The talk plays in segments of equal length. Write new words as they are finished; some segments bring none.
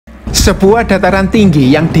Sebuah dataran tinggi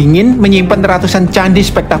yang dingin menyimpan ratusan candi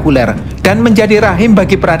spektakuler dan menjadi rahim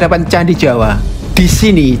bagi peradaban candi Jawa. Di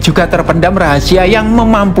sini juga terpendam rahasia yang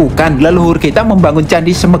memampukan leluhur kita membangun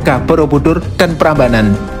candi semegah Borobudur dan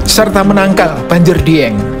Prambanan, serta menangkal banjir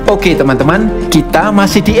Dieng. Oke teman-teman, kita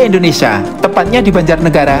masih di Indonesia, tepatnya di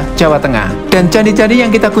Banjarnegara, Jawa Tengah. Dan candi-candi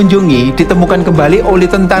yang kita kunjungi ditemukan kembali oleh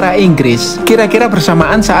tentara Inggris, kira-kira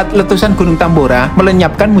bersamaan saat letusan Gunung Tambora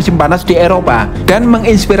melenyapkan musim panas di Eropa dan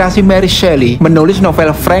menginspirasi Mary Shelley menulis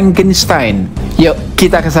novel Frankenstein. Yuk,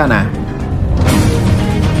 kita ke sana.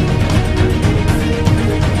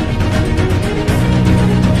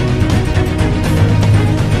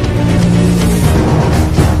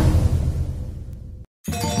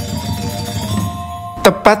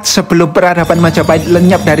 Tepat sebelum peradaban Majapahit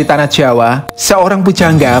lenyap dari tanah Jawa, seorang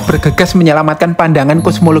pujangga bergegas menyelamatkan pandangan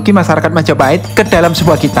kosmologi masyarakat Majapahit ke dalam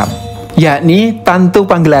sebuah kitab, yakni Tantu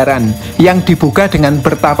Panggelaran, yang dibuka dengan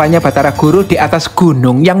bertapanya Batara Guru di atas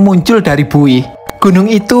gunung yang muncul dari buih. Gunung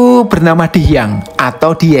itu bernama Dihyang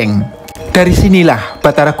atau Dieng. Dari sinilah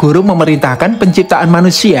Batara Guru memerintahkan penciptaan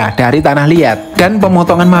manusia dari tanah liat dan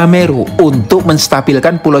pemotongan Mahameru untuk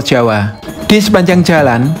menstabilkan Pulau Jawa. Di sepanjang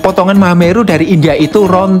jalan, potongan Mahameru dari India itu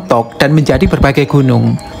rontok dan menjadi berbagai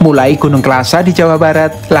gunung. Mulai Gunung Klasa di Jawa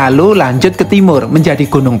Barat, lalu lanjut ke timur menjadi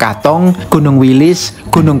Gunung Katong, Gunung Wilis,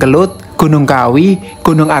 Gunung Kelut, Gunung Kawi,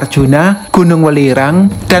 Gunung Arjuna, Gunung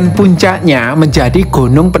Welirang, dan puncaknya menjadi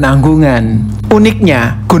Gunung Penanggungan.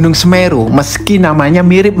 Uniknya, Gunung Semeru, meski namanya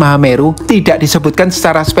mirip Mahameru, tidak disebutkan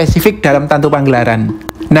secara spesifik dalam Tantu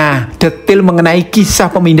Panggelaran. Nah, detail mengenai kisah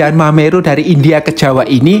pemindahan Mahameru dari India ke Jawa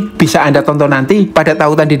ini bisa Anda tonton nanti pada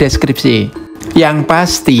tautan di deskripsi. Yang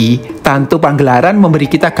pasti, Tantu Panggelaran memberi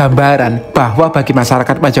kita gambaran bahwa bagi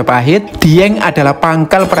masyarakat Majapahit, Dieng adalah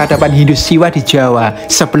pangkal peradaban Hindu Siwa di Jawa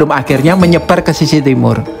sebelum akhirnya menyebar ke sisi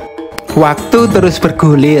timur. Waktu terus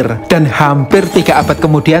bergulir dan hampir 3 abad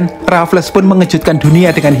kemudian, Raffles pun mengejutkan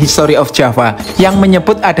dunia dengan History of Java yang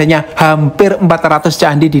menyebut adanya hampir 400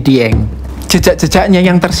 candi di Dieng. Jejak-jejaknya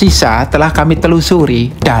yang tersisa telah kami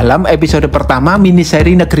telusuri dalam episode pertama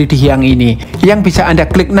miniseri Negeri Dihyang ini, yang bisa Anda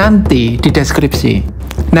klik nanti di deskripsi.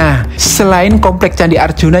 Nah, selain komplek Candi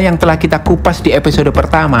Arjuna yang telah kita kupas di episode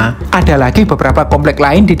pertama, ada lagi beberapa komplek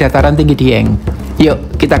lain di dataran tinggi Dieng.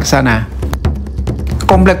 Yuk, kita ke sana.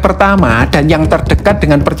 Komplek pertama dan yang terdekat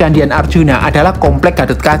dengan percandian Arjuna adalah Komplek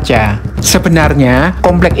Gatot Kaca. Sebenarnya,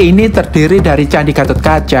 komplek ini terdiri dari Candi Gatot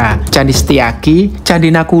Kaca, Candi Setiaki,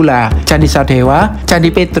 Candi Nakula, Candi Sadewa,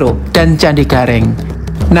 Candi Petro, dan Candi Gareng.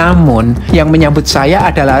 Namun, yang menyambut saya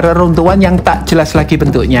adalah reruntuhan yang tak jelas lagi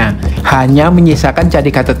bentuknya, hanya menyisakan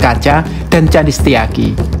Candi Gatot Kaca dan Candi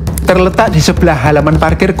Setiaki. Terletak di sebelah halaman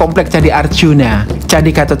parkir Komplek Candi Arjuna,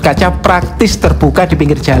 Candi Gatot Kaca praktis terbuka di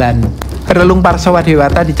pinggir jalan. Relung Parsawa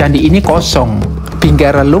Dewata di candi ini kosong.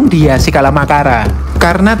 Bingkai relung dihiasi kalamakara.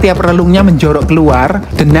 Karena tiap relungnya menjorok keluar,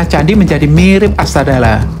 denah candi menjadi mirip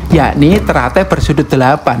astadala, yakni teratai bersudut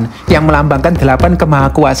 8 yang melambangkan 8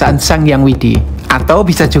 kemahakuasaan Sang Hyang Widi. Atau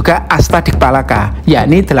bisa juga Astadikpalaka,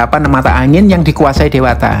 yakni 8 mata angin yang dikuasai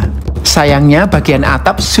dewata. Sayangnya bagian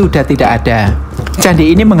atap sudah tidak ada.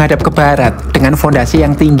 Candi ini menghadap ke barat dengan fondasi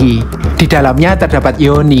yang tinggi. Di dalamnya terdapat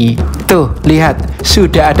yoni. Tuh, lihat,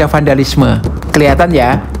 sudah ada vandalisme. Kelihatan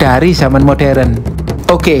ya, dari zaman modern.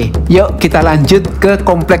 Oke, yuk kita lanjut ke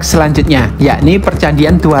kompleks selanjutnya, yakni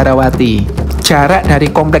Percandian Dwarawati. Jarak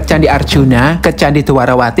dari Komplek Candi Arjuna ke Candi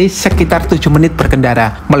Dwarawati sekitar 7 menit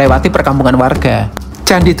berkendara, melewati perkampungan warga.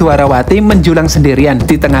 Candi Dwarawati menjulang sendirian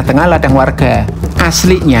di tengah-tengah ladang warga.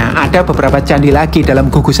 Aslinya ada beberapa candi lagi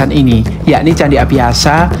dalam gugusan ini, yakni Candi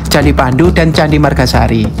Abhyasa, Candi Pandu, dan Candi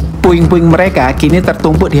Margasari. Puing-puing mereka kini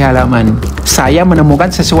tertumpuk di halaman. Saya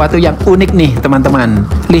menemukan sesuatu yang unik nih teman-teman.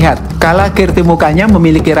 Lihat, kala kirtimukanya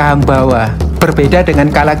memiliki rahang bawah. Berbeda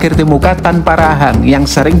dengan kala kirtimuka tanpa rahang yang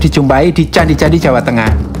sering dijumpai di candi-candi Jawa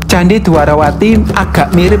Tengah. Candi Dwarawati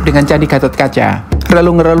agak mirip dengan Candi Gatot Kaca.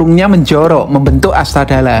 Relung-relungnya menjorok membentuk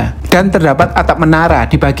astadala, dan terdapat atap menara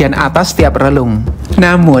di bagian atas tiap relung.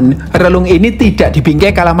 Namun, relung ini tidak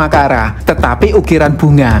dibingkai kalamakara, tetapi ukiran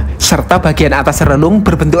bunga, serta bagian atas relung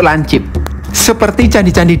berbentuk lancip. Seperti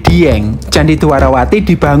candi-candi Dieng, Candi Dwarawati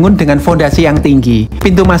dibangun dengan fondasi yang tinggi.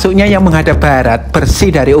 Pintu masuknya yang menghadap barat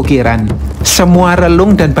bersih dari ukiran. Semua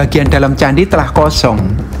relung dan bagian dalam candi telah kosong.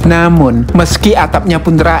 Namun, meski atapnya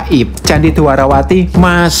pun raib, Candi Dwarawati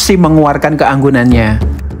masih mengeluarkan keanggunannya.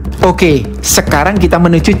 Oke, sekarang kita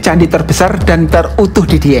menuju candi terbesar dan terutuh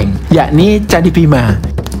di Dieng, yakni Candi Bima.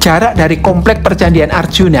 Jarak dari Komplek Percandian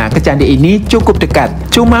Arjuna ke candi ini cukup dekat,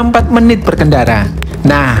 cuma 4 menit berkendara.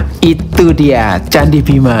 Nah, itu dia Candi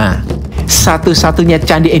Bima. Satu-satunya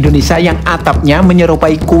candi Indonesia yang atapnya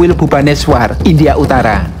menyerupai kuil Bhubaneswar, India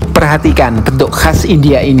Utara. Perhatikan bentuk khas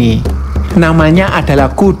India ini. Namanya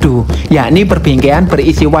adalah kudu, yakni perbingkaian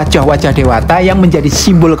berisi wajah-wajah dewata yang menjadi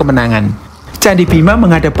simbol kemenangan. Candi Bima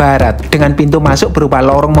menghadap barat dengan pintu masuk berupa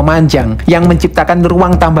lorong memanjang yang menciptakan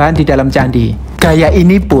ruang tambahan di dalam candi. Gaya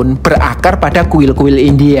ini pun berakar pada kuil-kuil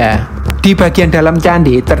India. Di bagian dalam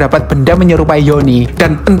candi terdapat benda menyerupai yoni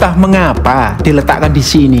dan entah mengapa diletakkan di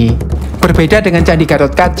sini. Berbeda dengan Candi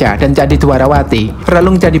Gatotkaca dan Candi Dwarawati,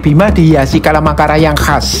 relung Candi Bima dihiasi kalamakara yang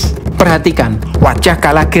khas. Perhatikan wajah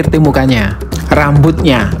kalakirti mukanya.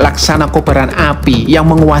 Rambutnya laksana kobaran api yang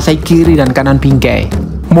menguasai kiri dan kanan bingkai.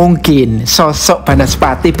 Mungkin sosok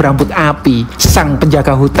Banaspati berambut api, sang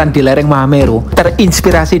penjaga hutan di lereng Mahameru,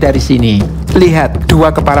 terinspirasi dari sini. Lihat,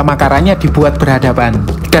 dua kepala makaranya dibuat berhadapan,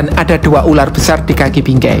 dan ada dua ular besar di kaki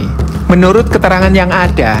bingkai. Menurut keterangan yang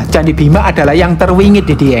ada, Candi Bima adalah yang terwingit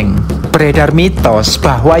di Dieng. Beredar mitos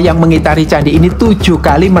bahwa yang mengitari candi ini 7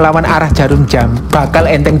 kali melawan arah jarum jam, bakal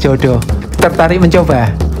enteng jodoh. Tertarik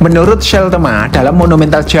mencoba? Menurut Sheltema dalam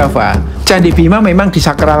Monumental Java, Candi Bima memang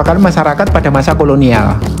disakralkan masyarakat pada masa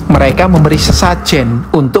kolonial. Mereka memberi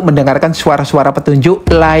sesajen untuk mendengarkan suara-suara petunjuk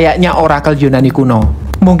layaknya orakel Yunani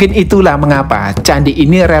kuno. Mungkin itulah mengapa candi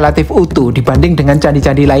ini relatif utuh dibanding dengan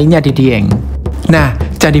candi-candi lainnya di Dieng. Nah,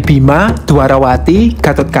 Candi Bima, Dwarawati,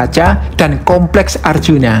 Gatotkaca, dan Kompleks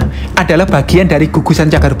Arjuna adalah bagian dari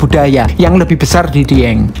gugusan cagar budaya yang lebih besar di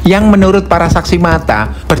Dieng, yang menurut para saksi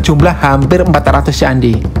mata berjumlah hampir 400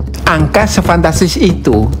 candi. Angka sefantastis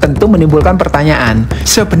itu tentu menimbulkan pertanyaan,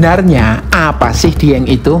 sebenarnya apa sih Dieng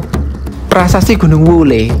itu? Prasasti Gunung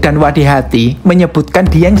Wule dan Wadihati menyebutkan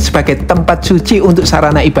Dieng sebagai tempat suci untuk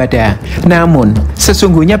sarana ibadah. Namun,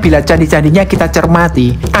 sesungguhnya bila candi-candinya kita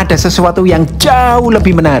cermati, ada sesuatu yang jauh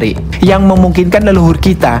lebih menarik, yang memungkinkan leluhur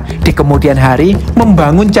kita di kemudian hari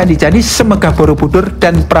membangun candi-candi semegah Borobudur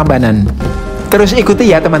dan Prambanan. Terus ikuti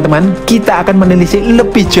ya teman-teman, kita akan menelisik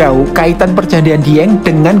lebih jauh kaitan perjanjian Dieng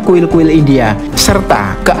dengan kuil-kuil India,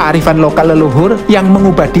 serta kearifan lokal leluhur yang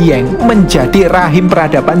mengubah Dieng menjadi rahim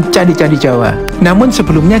peradaban candi-candi Jawa. Namun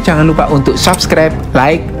sebelumnya jangan lupa untuk subscribe,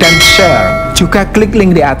 like, dan share. Juga klik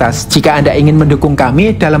link di atas jika Anda ingin mendukung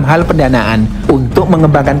kami dalam hal pendanaan untuk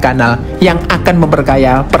mengembangkan kanal yang akan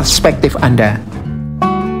memperkaya perspektif Anda.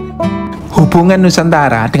 Hubungan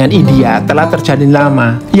Nusantara dengan India telah terjalin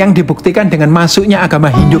lama, yang dibuktikan dengan masuknya agama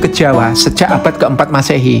Hindu ke Jawa sejak abad ke-4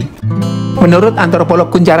 Masehi. Menurut antropolog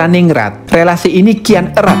Kunchara Ningrat, relasi ini kian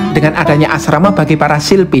erat dengan adanya asrama bagi para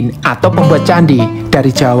silpin atau pembuat candi dari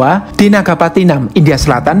Jawa, di Nagapatinam, India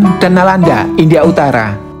Selatan, dan Nalanda, India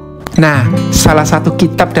Utara. Nah, salah satu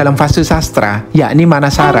kitab dalam Vastu Sastra, yakni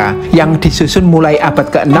Manasara, yang disusun mulai abad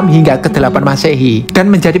ke-6 hingga ke-8 Masehi dan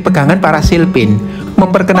menjadi pegangan para silpin,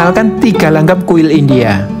 memperkenalkan 3 langgam kuil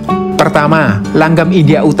India. Pertama, langgam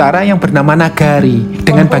India Utara yang bernama Nagari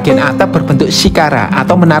dengan bagian atap berbentuk shikara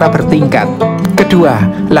atau menara bertingkat. Kedua,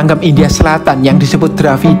 langgam India Selatan yang disebut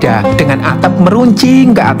Dravida dengan atap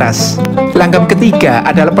meruncing ke atas. Langgam ketiga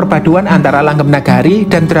adalah perpaduan antara langgam Nagari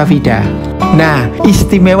dan Dravida. Nah,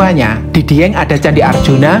 istimewanya di Dieng ada Candi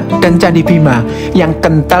Arjuna dan Candi Bima yang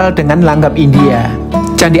kental dengan langgam India.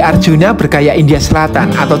 Candi Arjuna bergaya India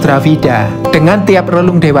Selatan atau Dravida dengan tiap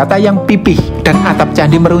relung dewata yang pipih dan atap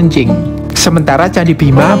candi meruncing. Sementara Candi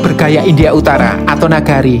Bima bergaya India Utara atau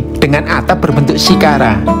Nagari dengan atap berbentuk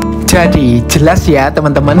shikara. Jadi jelas ya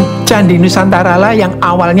teman-teman, Candi Nusantara lah yang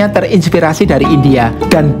awalnya terinspirasi dari India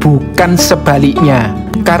dan bukan sebaliknya.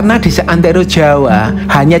 Karena di seantero Jawa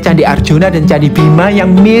hanya Candi Arjuna dan Candi Bima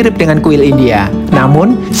yang mirip dengan kuil India.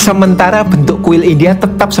 Namun sementara bentuk kuil India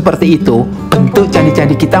tetap seperti itu, bentuk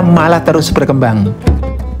candi-candi kita malah terus berkembang.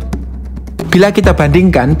 Bila kita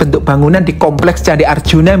bandingkan bentuk bangunan di kompleks Candi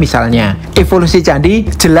Arjuna misalnya, evolusi candi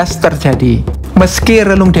jelas terjadi. Meski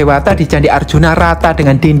relung dewata di Candi Arjuna rata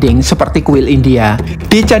dengan dinding seperti kuil India,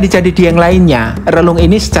 di candi-candi Dieng lainnya, relung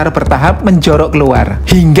ini secara bertahap menjorok keluar,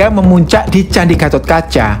 hingga memuncak di Candi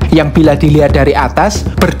Gatotkaca, yang bila dilihat dari atas,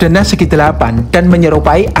 berdena segi 8 dan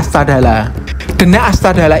menyerupai astadala. Dena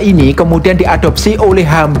astadala ini kemudian diadopsi oleh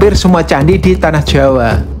hampir semua candi di tanah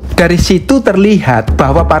Jawa. Dari situ terlihat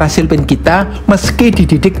bahwa para silpin kita meski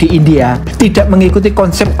dididik di India tidak mengikuti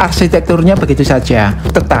konsep arsitekturnya begitu saja,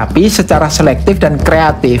 tetapi secara selektif dan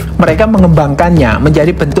kreatif mereka mengembangkannya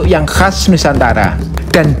menjadi bentuk yang khas Nusantara.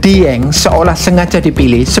 Dan Dieng seolah sengaja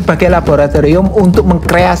dipilih sebagai laboratorium untuk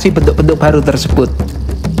mengkreasi bentuk-bentuk baru tersebut.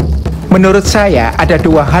 Menurut saya ada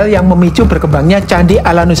 2 hal yang memicu berkembangnya candi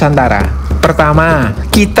ala Nusantara. Pertama,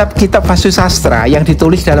 kitab-kitab Vastu Sastra yang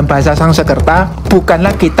ditulis dalam bahasa Sangsekerta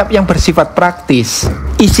bukanlah kitab yang bersifat praktis.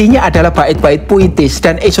 Isinya adalah bait-bait puitis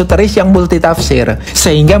dan esoteris yang multitafsir,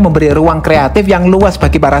 sehingga memberi ruang kreatif yang luas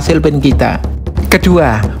bagi para silpin kita.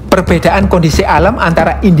 Kedua, Perbedaan kondisi alam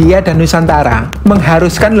antara India dan Nusantara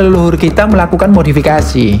mengharuskan leluhur kita melakukan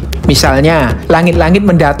modifikasi. Misalnya, langit-langit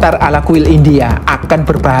mendatar ala kuil India akan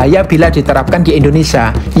berbahaya bila diterapkan di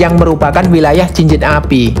Indonesia yang merupakan wilayah cincin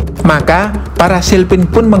api. Maka, para silpin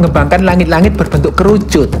pun mengembangkan langit-langit berbentuk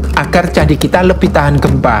kerucut agar candi kita lebih tahan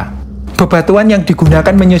gempa. Bebatuan yang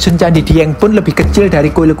digunakan menyusun Candi Dieng pun lebih kecil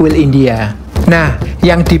dari kuil-kuil India. Nah,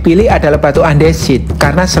 yang dipilih adalah batu andesit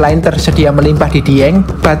karena selain tersedia melimpah di Dieng,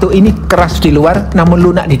 batu ini keras di luar namun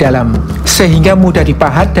lunak di dalam, sehingga mudah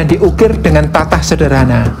dipahat dan diukir dengan tatah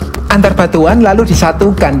sederhana. Antar batuan lalu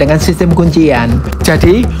disatukan dengan sistem kuncian,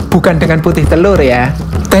 jadi bukan dengan putih telur ya.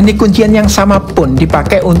 Teknik kuncian yang sama pun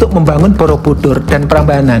dipakai untuk membangun Borobudur dan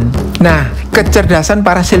Prambanan. Nah, kecerdasan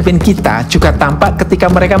para silpin kita juga tampak ketika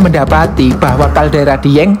mereka mendapati bahwa kaldera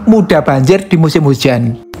Dieng mudah banjir di musim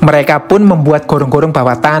hujan. Mereka pun membuat gorong-gorong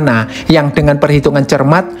bawah tanah yang dengan perhitungan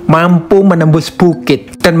cermat mampu menembus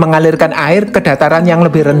bukit dan mengalirkan air ke dataran yang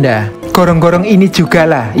lebih rendah. Gorong-gorong ini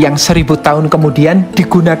jugalah yang 1000 tahun kemudian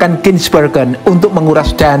digunakan Kinsbergen untuk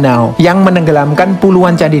menguras danau yang menenggelamkan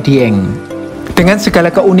puluhan Candi Dieng. Dengan segala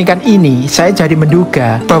keunikan ini, saya jadi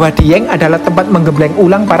menduga bahwa Dieng adalah tempat menggembleng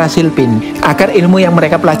ulang para silpin agar ilmu yang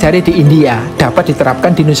mereka pelajari di India dapat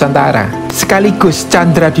diterapkan di Nusantara, sekaligus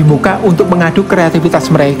candra di muka untuk mengadu kreativitas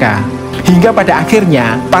mereka. Hingga pada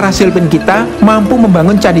akhirnya, para silpin kita mampu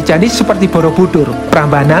membangun candi-candi seperti Borobudur,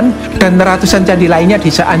 Prambanan, dan ratusan candi lainnya di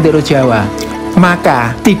seantero Jawa.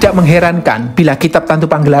 Maka, tidak mengherankan bila kitab Tantu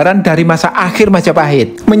Panggelaran dari masa akhir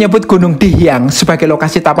Majapahit menyebut Gunung Dihyang sebagai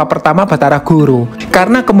lokasi tapa pertama Batara Guru,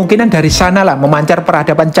 karena kemungkinan dari sanalah memancar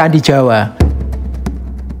peradaban Candi Jawa.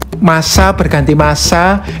 Masa berganti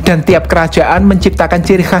masa dan tiap kerajaan menciptakan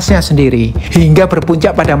ciri khasnya sendiri hingga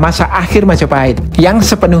berpuncak pada masa akhir Majapahit yang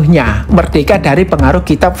sepenuhnya merdeka dari pengaruh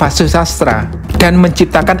kitab Vastusastra dan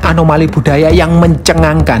menciptakan anomali budaya yang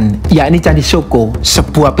mencengangkan, yakni Candi Soko,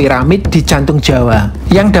 sebuah piramid di jantung Jawa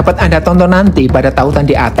yang dapat Anda tonton nanti pada tautan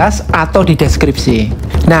di atas atau di deskripsi.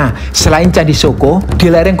 Nah, selain Candi Soko,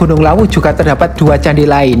 di lereng Gunung Lawu juga terdapat 2 candi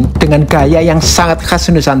lain dengan gaya yang sangat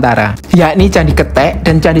khas Nusantara, yakni Candi Ketek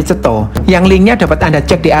dan Candi Ceto, yang linknya dapat Anda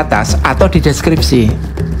cek di atas atau di deskripsi.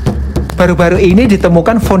 Baru-baru ini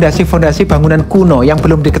ditemukan fondasi-fondasi bangunan kuno yang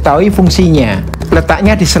belum diketahui fungsinya.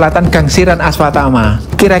 Letaknya di selatan Gangsiran Aswatama,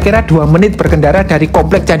 kira-kira 2 menit berkendara dari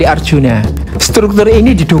komplek Candi Arjuna. Struktur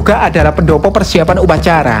ini diduga adalah pendopo persiapan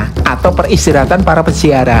upacara atau peristirahatan para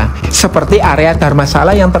peziarah, seperti area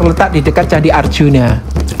Dharmasala yang terletak di dekat Candi Arjuna.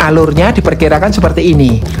 Alurnya diperkirakan seperti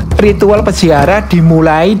ini. Ritual peziarah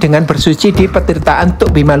dimulai dengan bersuci di petirtaan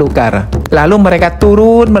Tuk Bimalukar. Lalu mereka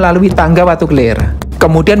turun melalui tangga Watu Kelir.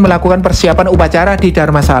 Kemudian melakukan persiapan upacara di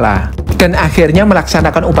Dharmasala. Dan akhirnya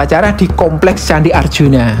melaksanakan upacara di kompleks Candi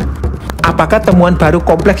Arjuna. Apakah temuan baru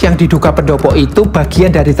kompleks yang diduga pendopo itu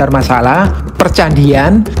bagian dari Dharmasala,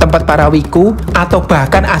 percandian, tempat para wiku, atau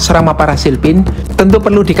bahkan asrama para silpin? Tentu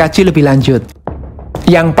perlu dikaji lebih lanjut.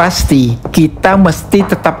 Yang pasti, kita mesti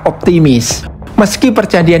tetap optimis. Meski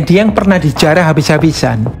percandian Dieng pernah dijarah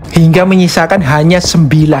habis-habisan, hingga menyisakan hanya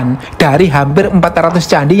 9 dari hampir 400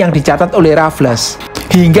 candi yang dicatat oleh Raffles.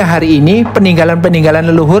 Hingga hari ini, peninggalan-peninggalan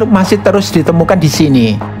leluhur masih terus ditemukan di sini.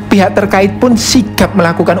 Pihak terkait pun sigap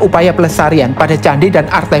melakukan upaya pelestarian pada candi dan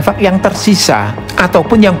artefak yang tersisa,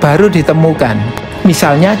 ataupun yang baru ditemukan.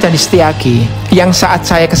 Misalnya Candi Setiagi, yang saat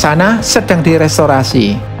saya ke sana sedang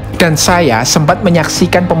direstorasi. Dan saya sempat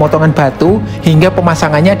menyaksikan pemotongan batu hingga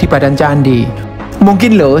pemasangannya di badan candi.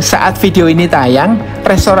 Mungkin loh saat video ini tayang,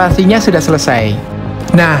 restorasinya sudah selesai.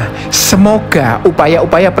 Nah, semoga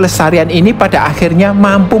upaya-upaya pelestarian ini pada akhirnya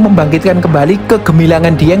mampu membangkitkan kembali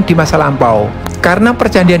kegemilangan Dieng di masa lampau. Karena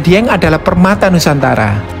percandian Dieng adalah permata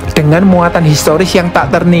Nusantara, dengan muatan historis yang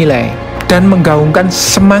tak ternilai, dan menggaungkan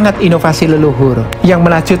semangat inovasi leluhur yang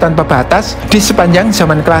melaju tanpa batas di sepanjang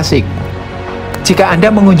zaman klasik. Jika Anda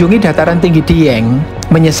mengunjungi dataran tinggi Dieng,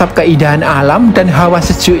 menyesap keindahan alam dan hawa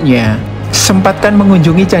sejuknya, sempatkan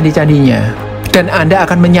mengunjungi candi-candinya, dan Anda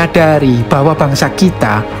akan menyadari bahwa bangsa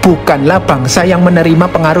kita bukanlah bangsa yang menerima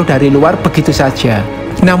pengaruh dari luar begitu saja,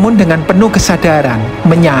 namun dengan penuh kesadaran,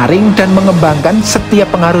 menyaring dan mengembangkan setiap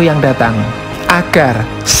pengaruh yang datang, agar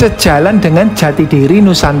sejalan dengan jati diri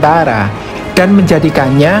Nusantara dan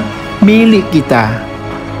menjadikannya milik kita.